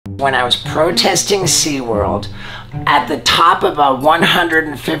when I was protesting SeaWorld at the top of a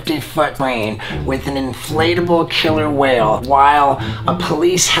 150-foot crane with an inflatable killer whale while a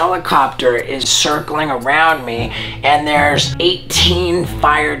police helicopter is circling around me, and there's 18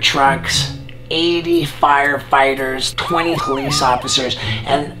 fire trucks, 80 firefighters, 20 police officers,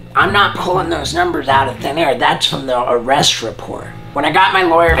 and I'm not pulling those numbers out of thin air. That's from the arrest report. When I got my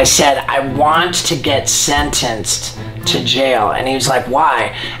lawyer, I said, I want to get sentenced to jail. And he was like,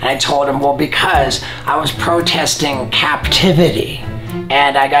 why? And I told him, well, because I was protesting Captivity.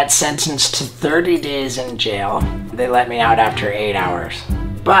 And I got sentenced to 30 days in jail. They let me out after 8 hours.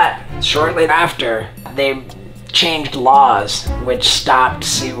 But shortly after, they changed laws which stopped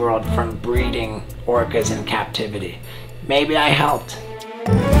SeaWorld from breeding orcas in captivity. Maybe I helped.